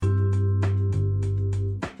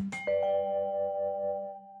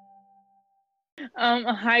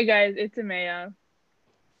Hi guys, it's Ameya.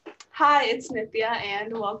 Hi, it's Nitya,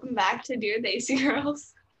 and welcome back to Dear Daisy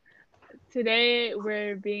Girls. Today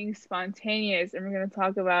we're being spontaneous and we're going to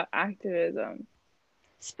talk about activism.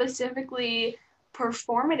 Specifically,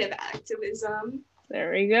 performative activism.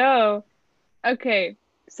 There we go. Okay,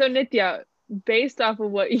 so Nitya, based off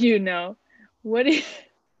of what you know, what do you...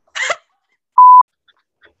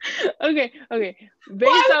 okay. Why Based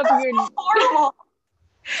was off that your, so horrible?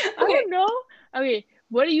 I Okay, don't know. Okay,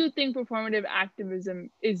 what do you think performative activism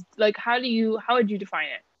is like? How would you define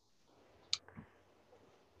it?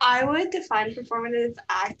 I would define performative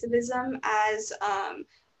activism as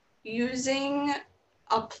using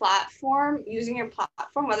using your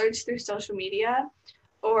platform, whether it's through social media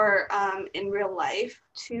or in real life,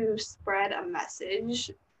 to spread a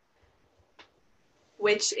message,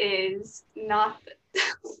 which is not.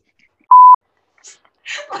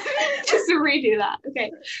 Let me just redo that.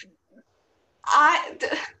 Okay. I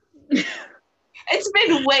It's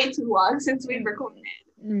been way too long since we've recorded.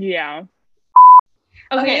 Yeah.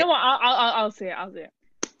 Okay, you Okay, know what? I'll say it. I'll say it.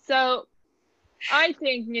 So I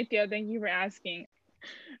think Nitya, thank you for asking.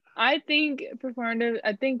 I think performative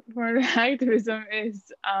activism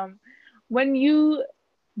is when you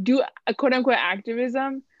do a quote unquote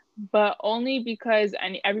activism, but only because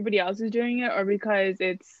everybody else is doing it or because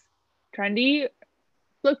it's trendy.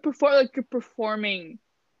 Like you're performing.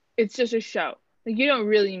 It's just a show. Like you don't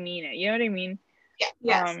really mean it. You know what I mean? yeah,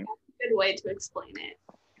 yes, Um, that's a good way to explain it.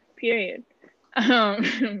 period. Um,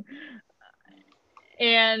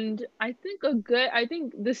 and I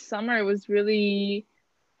think this summer was really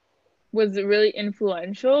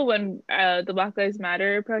influential when the Black Lives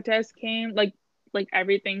Matter protest came, like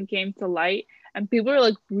everything came to light, and people were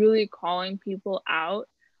like really calling people out.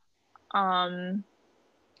 Um,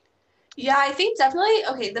 Yeah, I think definitely,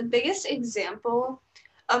 okay, the biggest example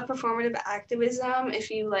of performative activism, if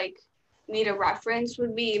you like need a reference,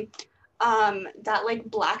 would be that like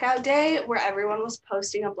blackout day where everyone was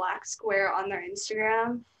posting a black square on their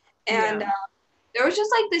Instagram. And yeah, there was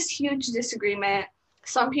just like this huge disagreement.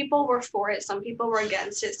 Some people were for it, some people were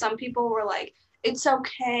against it, some people were like, it's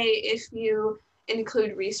okay if you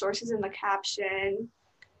include resources in the caption.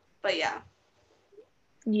 But yeah.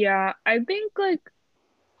 yeah. I think like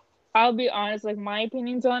I'll be honest, like my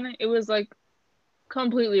opinions on it, it was like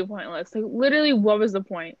completely pointless. Like literally, what was the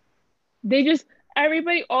point? They just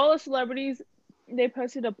everybody, all the celebrities, they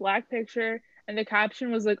posted a black picture, and the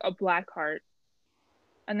caption was like a black heart.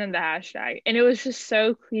 And then the hashtag. And it was just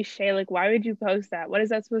so cliche. Like, why would you post that? What is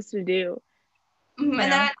that supposed to do? And You then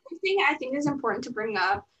know? another thing I think is important to bring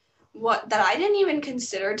up, what that I didn't even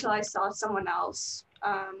consider till I saw someone else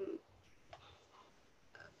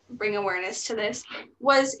bring awareness to this,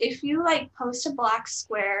 was if you like post a black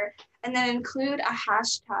square and then include a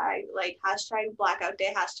hashtag like hashtag blackout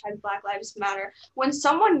day, hashtag Black Lives Matter, when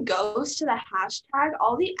someone goes to the hashtag,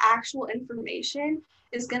 all the actual information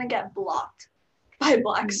is gonna get blocked by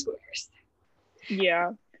black squares.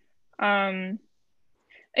 Yeah. Um,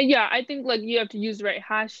 and yeah, I think like you have to use the right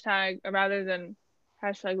hashtag rather than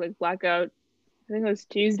hashtag like blackout. I think it was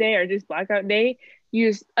Tuesday or just blackout day.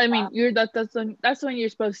 I mean, that's when you're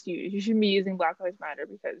supposed to use. You shouldn't be using Black Lives Matter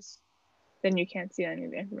because then you can't see any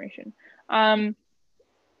of the information. Um,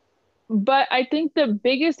 but I think the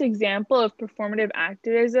biggest example of performative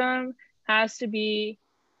activism has to be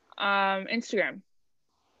Instagram,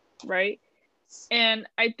 right? And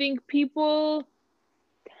I think people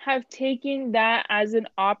have taken that as an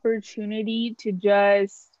opportunity to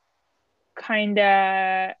just kind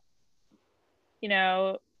of, you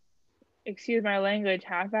know, excuse my language,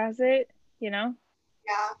 half-ass it, you know?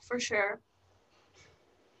 Yeah, for sure.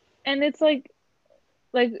 And it's like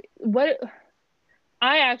what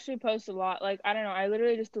I actually post a lot. Like, I don't know, I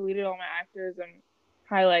literally just deleted all my activism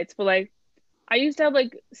highlights, but like I used to have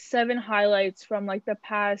like 7 highlights from like the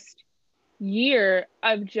past year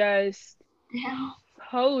of just Yeah.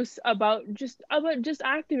 posts about just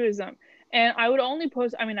activism. And I would only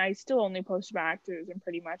post, I mean, I still only post about activism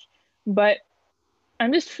pretty much, but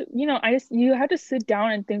I'm just, you have to sit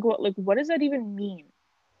down and think about like what does that even mean?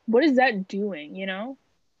 What is that doing, you know?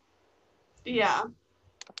 Yeah.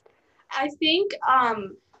 I think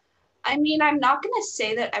I mean, I'm not going to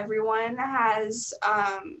say that everyone has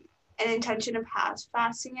an intention of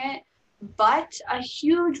fasting it, but a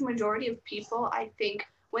huge majority of people, I think,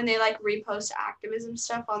 when they like repost activism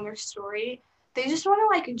stuff on their story, they just want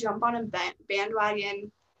to like jump on a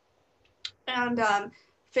bandwagon and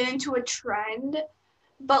fit into a trend.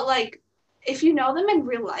 But like, if you know them in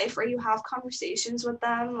real life or you have conversations with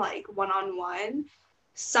them like one on one,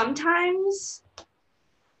 sometimes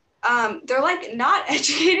they're like not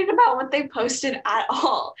educated about what they posted at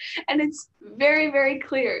all. And it's very, very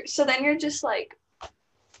clear. So then you're just like,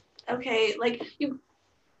 okay, like you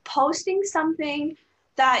posting something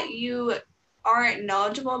that you aren't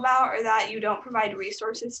knowledgeable about or that you don't provide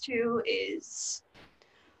resources to is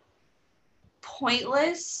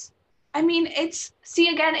pointless. I mean, it's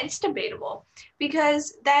debatable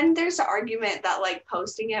because then there's the argument that like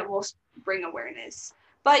posting it will bring awareness.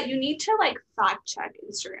 But you need to like fact check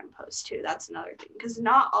Instagram posts too. That's another thing because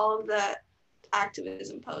not all of the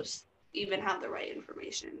activism posts even have the right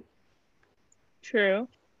information. True.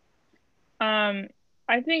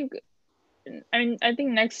 I think I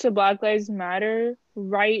think next to Black Lives Matter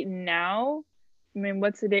right now, I mean,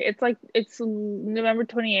 what's the date? It's November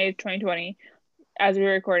 28th, 2020, as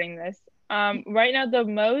we're recording this. Right now the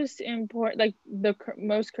most important, like the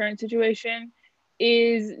most current situation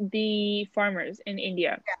is the farmers in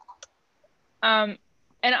India. And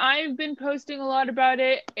I've been posting a lot about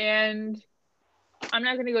it, and I'm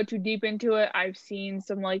not gonna go too deep into it. I've seen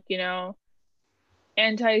some like,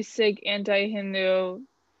 anti-Sikh, anti-Hindu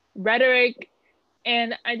rhetoric,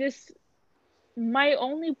 and my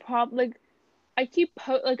only problem, like I keep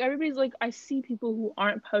like everybody's like, I see people who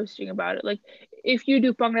aren't posting about it. Like if you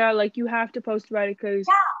do Bhangra, like you have to post about it because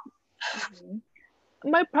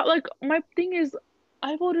my thing is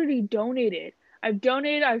I've already donated. I've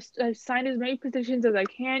signed as many petitions as I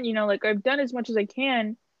can, like I've done as much as I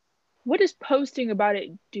can. What does posting about it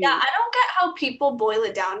do? Yeah, I don't get how people boil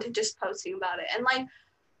it down to just posting about it. And like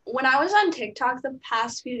when I was on TikTok the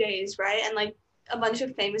past few days, right, and like a bunch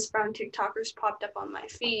of famous brown TikTokers popped up on my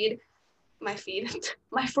my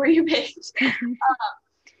For You page.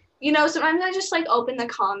 Sometimes I just like open the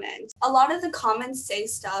comments. A lot of the comments say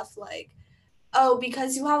stuff like, oh,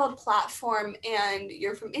 because you have a platform and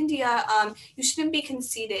you're from India, you shouldn't be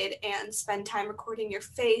conceited and spend time recording your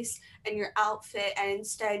face and your outfit, and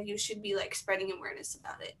instead you should be like spreading awareness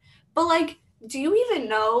about it. But like, do you even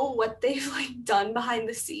know what they've like done behind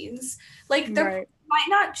the scenes? Like, they might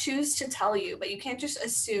not choose to tell you, but you can't just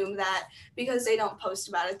assume that because they don't post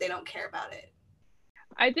about it, they don't care about it.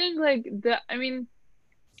 I think like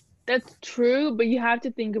that's true, but you have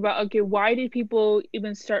to think about, okay, why did people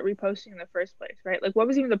even start reposting in the first place, right? Like, what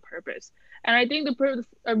was even the purpose? And I think the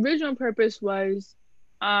original purpose was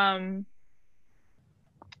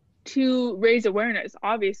to raise awareness,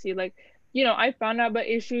 obviously. Like, I found out about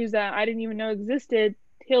issues that I didn't even know existed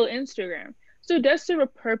till Instagram. So it does serve a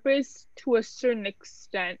purpose to a certain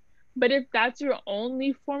extent. But if that's your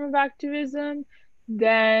only form of activism,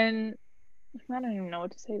 then I don't even know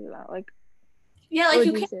what to say to that. Like, yeah, like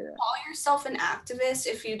you can't call yourself an activist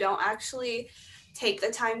if you don't actually take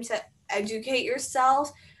the time to educate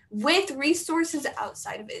yourself with resources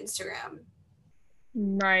outside of Instagram.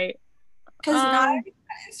 Right. Because not everything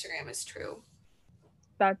on Instagram is true.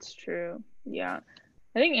 That's true. Yeah.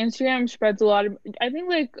 I think Instagram spreads a lot of, I think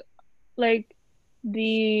like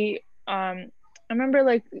the I remember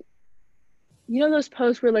like those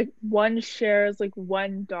posts where like one shares like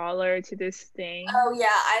 $1 to this thing. Oh yeah,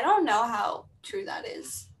 I don't know how true that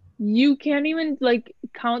is. You can't even like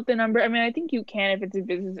count the number. I mean, I think you can if it's a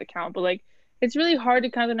business account, but like it's really hard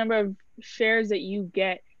to count the number of shares that you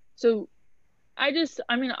get. So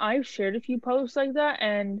I've shared a few posts like that,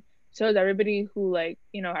 and so is everybody who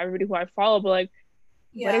everybody who I follow, but like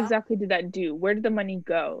what exactly did that do? Where did the money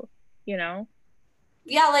go?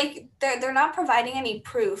 Yeah, like they're not providing any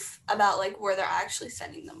proof about like where they're actually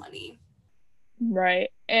sending the money. Right.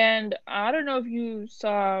 And I don't know if you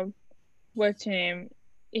saw what's her name?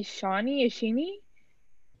 Ishini?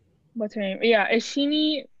 What's her name? Yeah,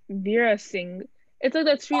 Ishini Veera Singh. It's like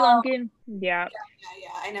that Sri Lankan. Yeah. Yeah,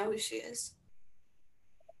 I know who she is.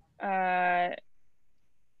 I'm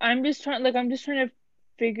just trying to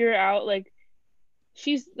figure out like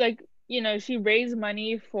she's like, she raised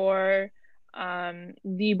money for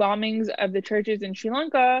the bombings of the churches in Sri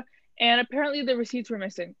Lanka, and apparently the receipts were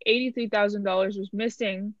missing. $83,000 was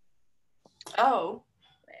missing. Oh.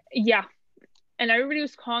 Yeah. And everybody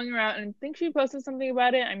was calling her out, and I think she posted something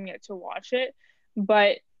about it. I'm yet to watch it.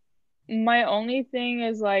 But my only thing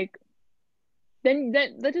is like, then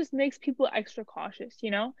that just makes people extra cautious,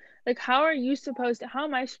 Like how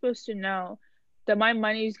am I supposed to know that my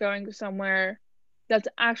money is going somewhere that's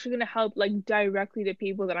actually going to help like directly the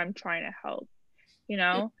people that I'm trying to help,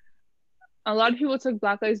 A lot of people took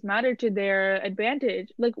Black Lives Matter to their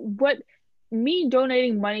advantage. Like me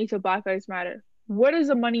donating money to Black Lives Matter, what is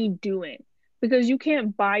the money doing? Because you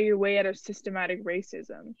can't buy your way out of systematic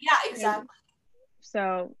racism. Yeah, exactly.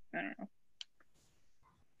 So I don't know.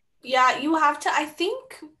 Yeah, you have to, I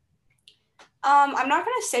think I'm not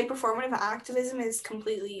going to say performative activism is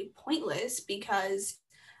completely pointless because,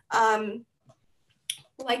 um,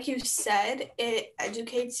 like you said, it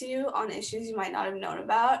educates you on issues you might not have known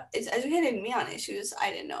about. It's educated me on issues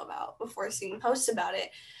I didn't know about before seeing posts about it.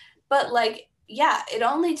 But like, yeah, it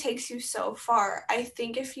only takes you so far. I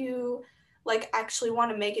think if you like actually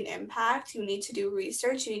want to make an impact, you need to do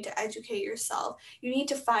research, you need to educate yourself, you need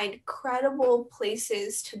to find credible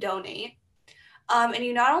places to donate. And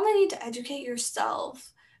you not only need to educate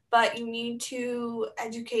yourself, but you need to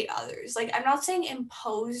educate others. Like, I'm not saying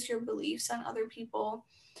impose your beliefs on other people,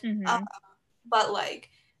 uh, Mm-hmm. but like,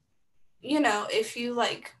 if you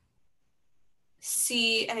like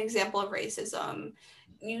see an example of racism,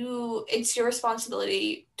 it's your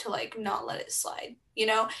responsibility to like not let it slide,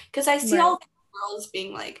 because I see Right. all girls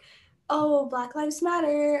being like, oh, Black Lives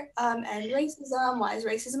Matter, and racism, why is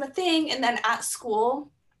racism a thing? And then at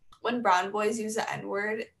school, when brown boys use the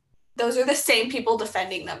N-word, those are the same people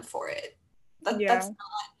defending them for it. Yeah.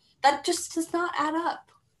 That just does not add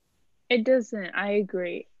up. It doesn't. I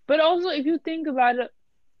agree. But also, if you think about it,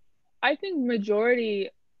 I think majority,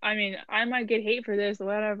 I mean, I might get hate for this,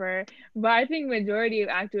 whatever, but I think majority of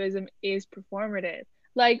activism is performative.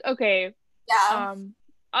 Like, okay, Yeah. um,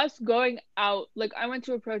 us going out, like I went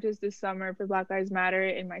to a protest this summer for Black Lives Matter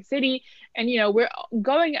in my city, and we're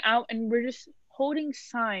going out and we're just holding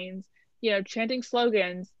signs, chanting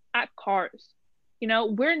slogans at cars.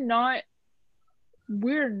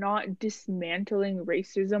 We're not dismantling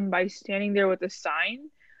racism by standing there with a sign,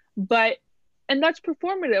 but and that's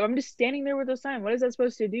performative. I'm just standing there with a sign. What is that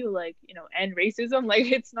supposed to do? Like, end racism? Like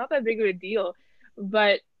it's not that big of a deal.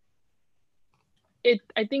 But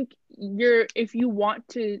I think if you want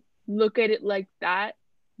to look at it like that,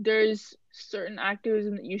 there's certain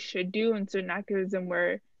activism that you should do and certain activism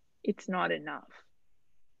where it's not enough.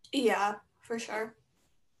 Yeah, for sure.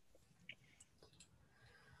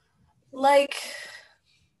 Like,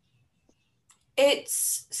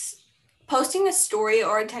 it's posting a story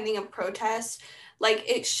or attending a protest, like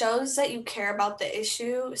it shows that you care about the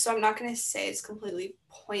issue. So I'm not going to say it's completely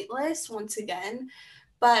pointless once again,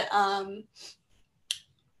 but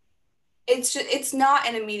it's not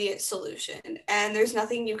an immediate solution, and there's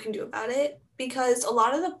nothing you can do about it, because a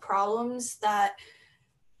lot of the problems that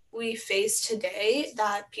we face today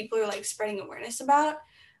that people are like spreading awareness about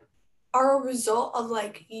are a result of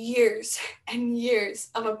like years and years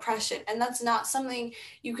of oppression. And that's not something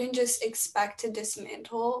you can just expect to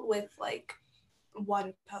dismantle with like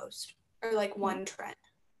one post or like one trend.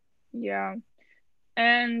 Yeah.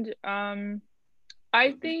 And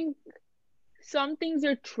I think some things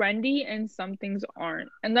are trendy and some things aren't.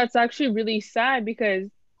 And that's actually really sad because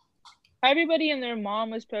everybody and their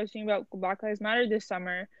mom was posting about Black Lives Matter this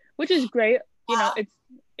summer, which is great.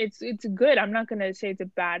 It's good. I'm not gonna say it's a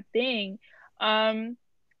bad thing. Um,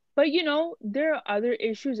 but there are other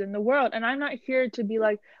issues in the world, and I'm not here to be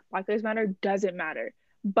like Black Lives Matter doesn't matter.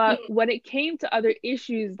 But Mm, when it came to other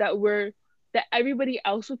issues that everybody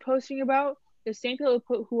else was posting about, the same people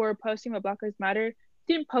who were posting about Black Lives Matter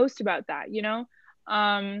didn't post about that.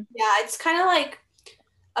 Um, yeah, it's kind of like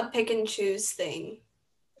a pick and choose thing.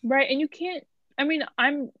 right, and you can't. I mean,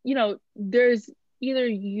 there's either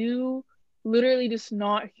you literally just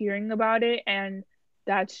not hearing about it, and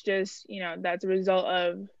that's just, that's a result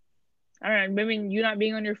of I don't know, maybe you not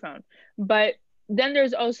being on your phone. But then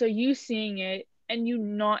there's also you seeing it and you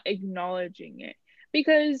not acknowledging it.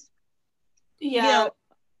 Because, you Yeah, know,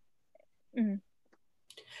 mhm,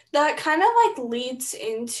 that kind of like leads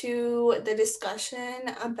into the discussion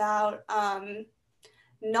about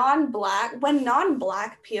non-black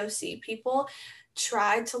POC people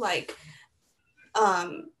try to like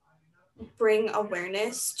um bring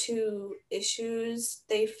awareness to issues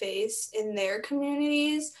they face in their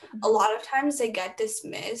communities, a mhm, lot of times they get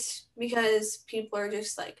dismissed because people are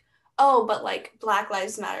just like, oh, but like Black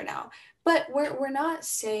Lives Matter now. But we're not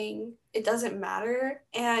saying it doesn't matter.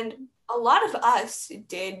 And a lot of us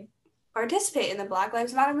did participate in the Black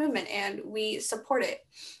Lives Matter movement and we support it.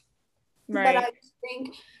 But I right.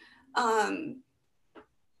 think, um,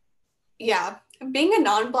 yeah, being a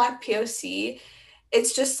non-Black POC,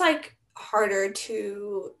 it's just like harder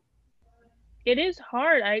to It is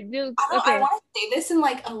hard. I do. I Okay. want to say this in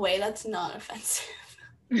like a way that's not offensive.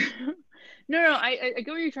 No, I get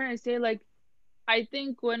what you're trying to say. Like, I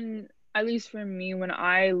think at least for me, when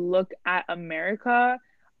I look at America,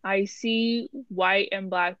 I see white and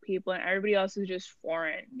black people and everybody else is just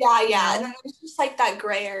foreign, Yeah, you yeah. And know? then there's just like that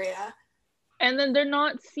gray area. And then they're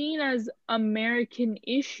not seen as American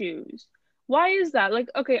issues. Why is that? Like,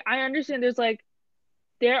 okay, I understand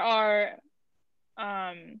there are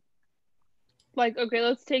um like okay,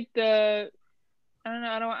 let's take the I don't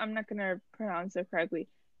know. I'm not gonna pronounce it correctly.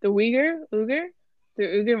 The Uyghur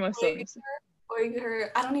Muslims. Uyghur.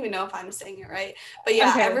 I don't even know if I'm saying it right, but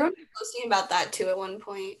yeah, Okay. everyone was posting about that too at one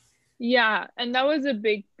point. Yeah, and that was a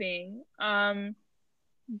big thing.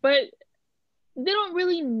 But they don't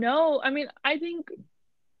really know. I mean, I think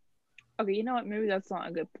okay, you know what? Maybe that's not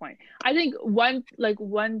a good point. I think one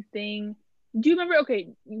thing. Do you remember? Okay,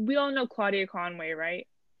 we all know Claudia Conway, right?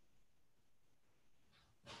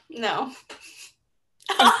 No.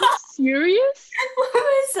 Are you serious?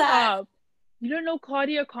 What is that? Stop. You don't know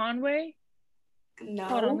Claudia Conway? Hold on,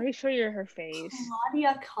 let No. me show you her face.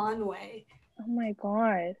 Claudia Conway. Oh my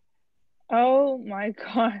God. Oh my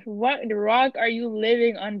God. What rock are you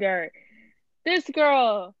living under? This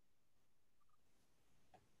girl.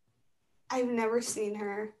 I've never seen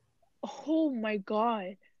her. Oh my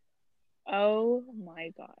God. Oh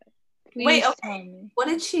my God. Wait, Please tell okay. me. What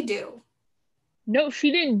did she do? No,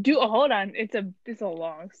 she didn't do. Hold on. It's a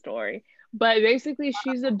long story. But basically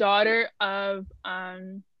she's the daughter of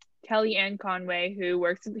Kelly Ann Conway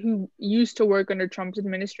who used to work under Trump's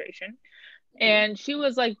administration. And she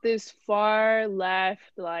was like this far left,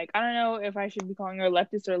 like I don't know if I should be calling her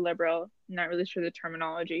leftist or liberal. I'm not really sure the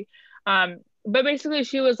terminology. But basically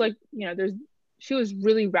she was like, she was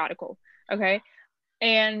really radical. Okay.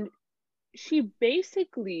 And she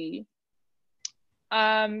basically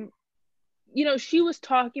um she was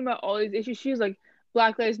talking about all these issues. She was like,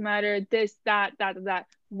 Black Lives Matter, this, that,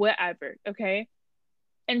 whatever. Okay.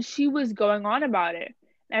 And she was going on about it.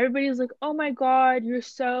 And everybody was like, "Oh my God, you're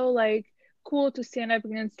so like cool to stand up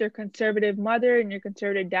against your conservative mother and your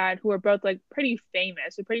conservative dad, who are both like pretty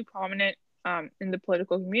famous and pretty prominent in the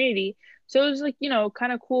political community." So it was like,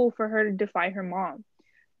 kind of cool for her to defy her mom.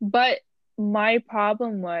 But my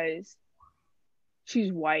problem was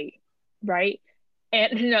she's white, right?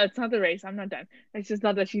 And no, it's not the race. I'm not done. It's just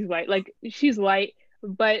not that she's white. Like she's white,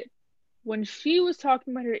 but when she was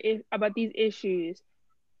talking about about these issues,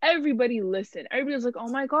 everybody listened. Everybody was like, "Oh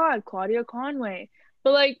my God, Claudia Conway."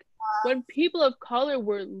 But like when people of color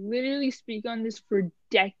were literally speaking on this for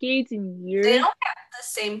decades and They years, don't get the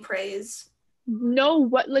same praise. no,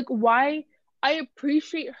 what like why? I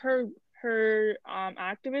appreciate her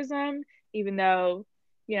activism, even though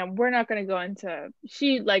we're not gonna go into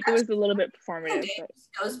she like it was a little bit performative, but It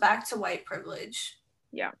goes back to white privilege.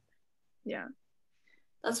 yeah, yeah.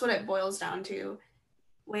 That's what it boils down to.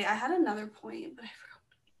 Wait, I had another point, but I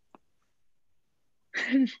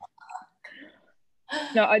forgot.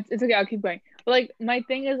 No, it's okay. I'll keep going. But like my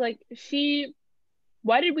thing is like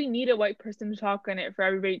why did we need a white person to talk on it for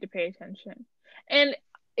everybody to pay attention? And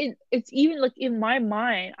it's even like in my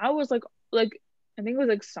mind, I was like I think it was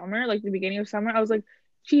like summer, like the beginning of summer. I was like,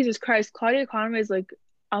 Jesus Christ, Claudia Conway is like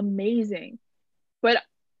amazing. But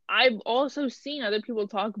I've also seen other people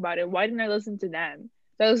talk about it. Why didn't I listen to them?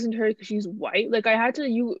 Did I listened to her because she's white. Like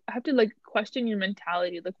you have to like question your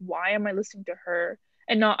mentality. Like, why am I listening to her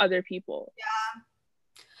and not other people?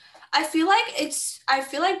 I feel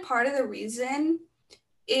like part of the reason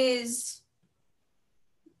is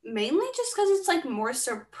mainly just because it's like more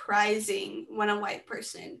surprising when a white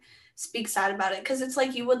person speaks out about it, because it's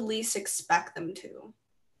like you would least expect them to.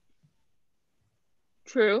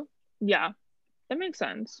 True. Yeah, that makes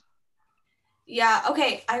sense. Yeah,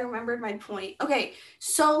 okay, I remembered my point. Okay,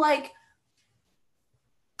 so like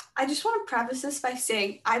I just want to preface this by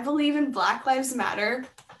saying I believe in Black Lives Matter,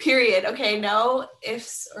 period. Okay, no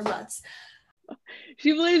ifs or buts.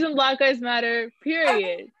 She believes in Black Lives Matter,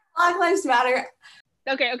 period. Black Lives Matter.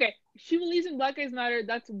 Okay. She believes in Black Lives Matter.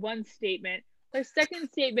 That's one statement. The second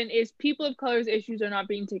statement is people of color's issues are not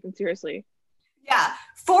being taken seriously. Yeah.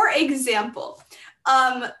 For example,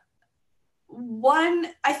 one,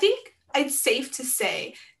 I think it's safe to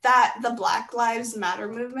say that the Black Lives Matter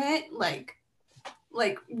movement, like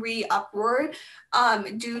re-upward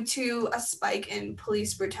due to a spike in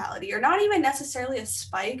police brutality, or not even necessarily a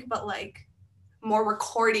spike, but like more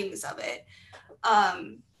recordings of it,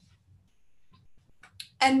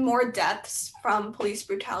 and more deaths from police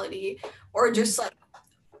brutality or just like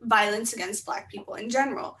violence against Black people in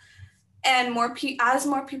general. And as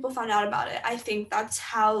more people found out about it, I think that's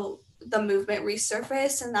how the movement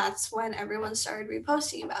resurfaced, and that's when everyone started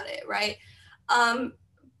reposting about it, right?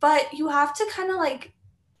 But you have to kind of like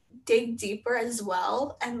dig deeper as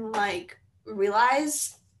well and like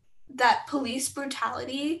realize that police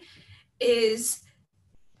brutality is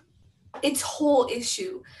its whole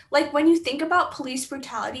issue. Like when you think about police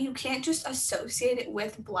brutality, you can't just associate it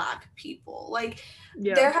with Black people. Like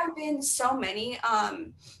Yeah. there have been so many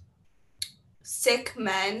sick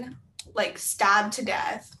men like stabbed to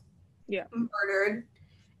death, Yeah. murdered,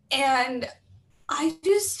 and I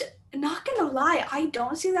just not gonna lie, I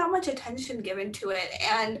don't see that much attention given to it,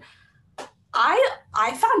 and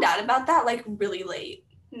I found out about that like really late.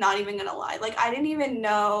 Not even gonna lie, like I didn't even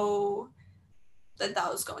know that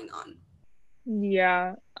was going on.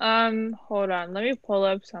 Yeah. Hold on. Let me pull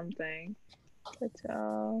up something.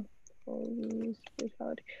 Patel police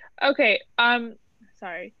brutality. Okay.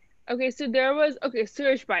 Sorry. Okay, so there was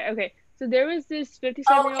search by. Okay, so there was this Oh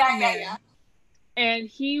 57-year-old yeah, yeah, man, and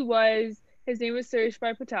his name was Suresh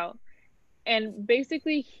Bhai Patel, and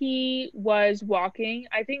basically he was walking.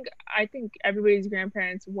 I think everybody's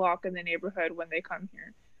grandparents walk in the neighborhood when they come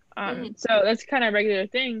here. yeah. Mm-hmm. So that's kind of a regular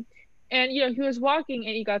thing. And he was walking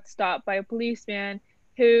and he got stopped by a policeman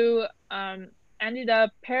who ended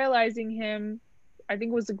up paralyzing him. I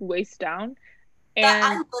think it was like waist down. That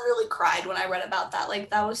I And literally cried when I read about that. Like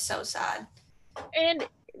that was so sad. and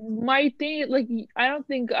my thing, like, I don't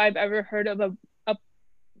think I've ever heard of a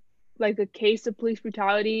like a case of police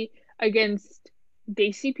brutality against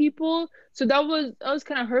Desi people. So that was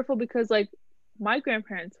kind of hurtful because like my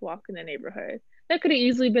grandparents walk in the neighborhood. That could have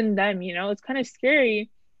easily been them, It's kind of scary,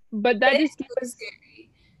 but It that is just really scary.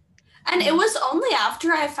 And it was only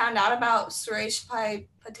after I found out about Suresh Pai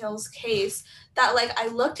Patel's case that like I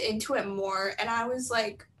looked into it more and I was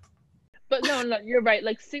like, but no, no, you're right.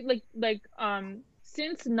 Like since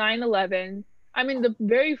 9/11, I mean the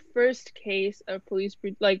very first case of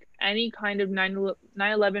like any kind of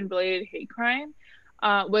 9/11 related hate crime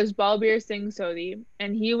was Balbir Singh Sodhi,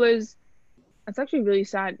 and he was it's actually really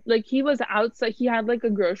sad. Like he was outside, he had like a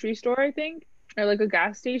grocery store, I think, or like a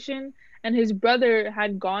gas station, and his brother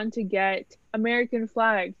had gone to get American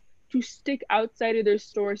flags to stick outside of their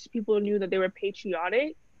stores so people knew that they were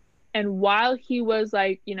patriotic. And while he was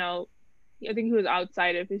like, I think he was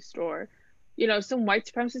outside of his store, some white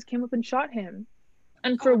supremacists came up and shot him.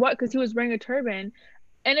 And for oh, what? Because he was wearing a turban.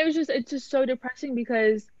 And it's just so depressing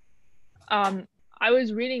because um, I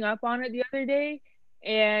was reading up on it the other day,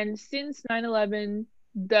 and since 9/11,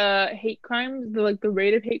 the hate crimes, the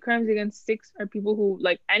rate of hate crimes against Sikhs or people who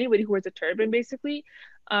like anybody who wears a turban basically,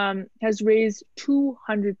 has raised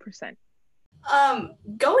 200%.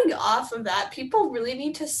 going off of that, people really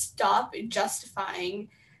need to stop justifying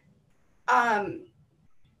um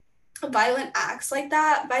violent acts like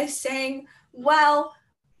that by saying, well,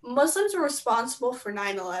 Muslims were responsible for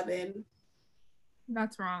 9/11.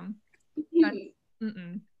 That's wrong. That's Hmm.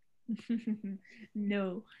 mm-mm.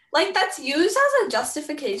 No. Like that's used as a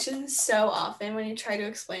justification so often when you try to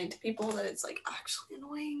explain to people that it's like actually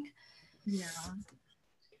annoying. Yeah.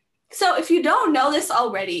 So if you don't know this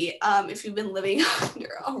already, if you've been living under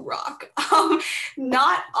a rock,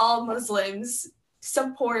 not all Muslims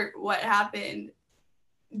support what happened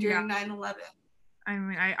Yeah. during 9/11. I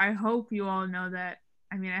mean, I hope you all know that.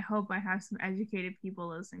 I mean, I hope I have some educated people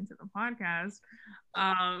listening to the podcast.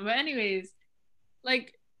 But anyways,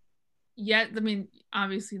 like, yeah, I mean,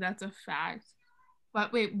 obviously that's a fact.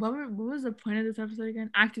 But wait, what was the point of this episode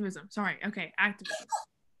again? Activism. Sorry. Okay, activism.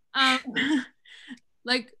 Um,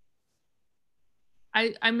 like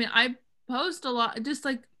I mean, I post a lot, just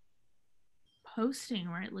like posting,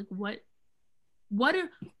 right? Like what are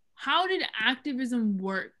how did activism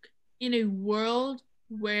work in a world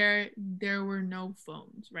where there were no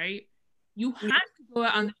phones, right? You had to go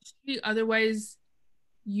out on the street, otherwise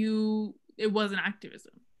it wasn't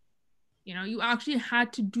activism. You actually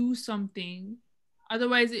had to do something,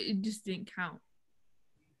 otherwise it just didn't count.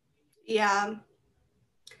 Yeah.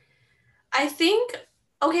 I think,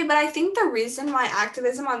 okay, but I think the reason why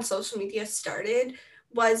activism on social media started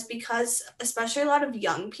was because especially a lot of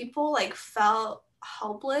young people like felt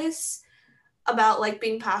helpless about like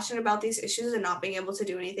being passionate about these issues and not being able to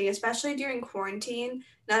do anything, especially during quarantine.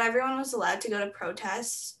 Not everyone was allowed to go to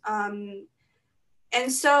protests. And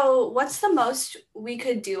so, what's the most we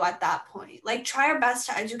could do at that point? Like, try our best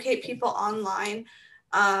to educate people online,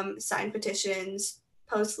 sign petitions,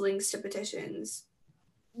 post links to petitions.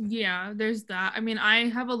 Yeah, there's that. I mean, I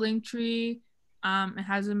have a link tree. It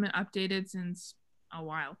hasn't been updated since a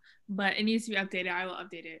while, but it needs to be updated. I will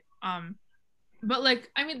update it. But like,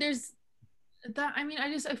 I mean, there's that. I mean,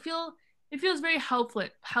 I feel it feels very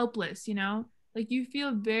helpless. Like you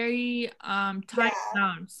feel very tied Yeah.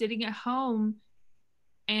 down, sitting at home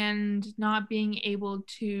and not being able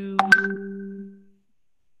to. I'm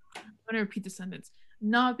gonna repeat the sentence.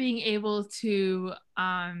 Not being able to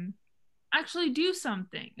actually do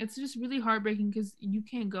something. It's just really heartbreaking because you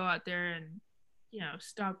can't go out there and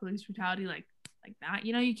stop police brutality like that.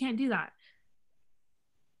 You can't do that.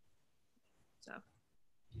 So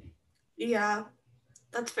Yeah,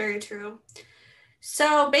 that's very true.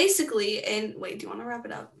 So basically, and wait, do you want to wrap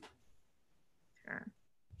it up? sure.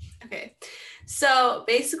 Okay. So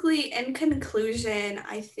basically, in conclusion,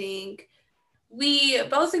 I think we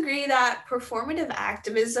both agree that performative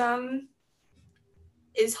activism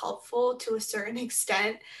is helpful to a certain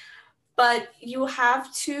extent, but you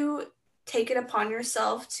have to take it upon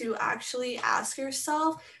yourself to actually ask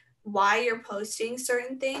yourself why you're posting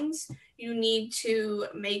certain things. You need to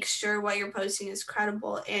make sure what you're posting is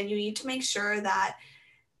credible, and you need to make sure that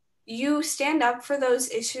you stand up for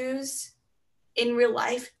those issues in real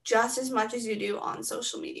life just as much as you do on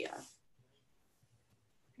social media.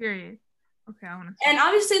 Period. Okay, I want to. And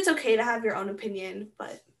obviously, it's okay to have your own opinion,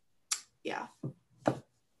 but yeah.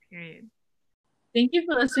 Period. Thank you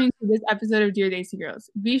for listening to this episode of Dear Daisy Girls.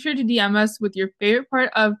 Be sure to DM us with your favorite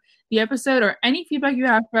part of the episode or any feedback you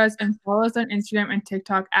have for us, and follow us on Instagram and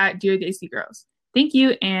TikTok at Dear Daisy Girls. Thank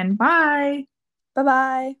you and bye.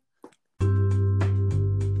 Bye-bye.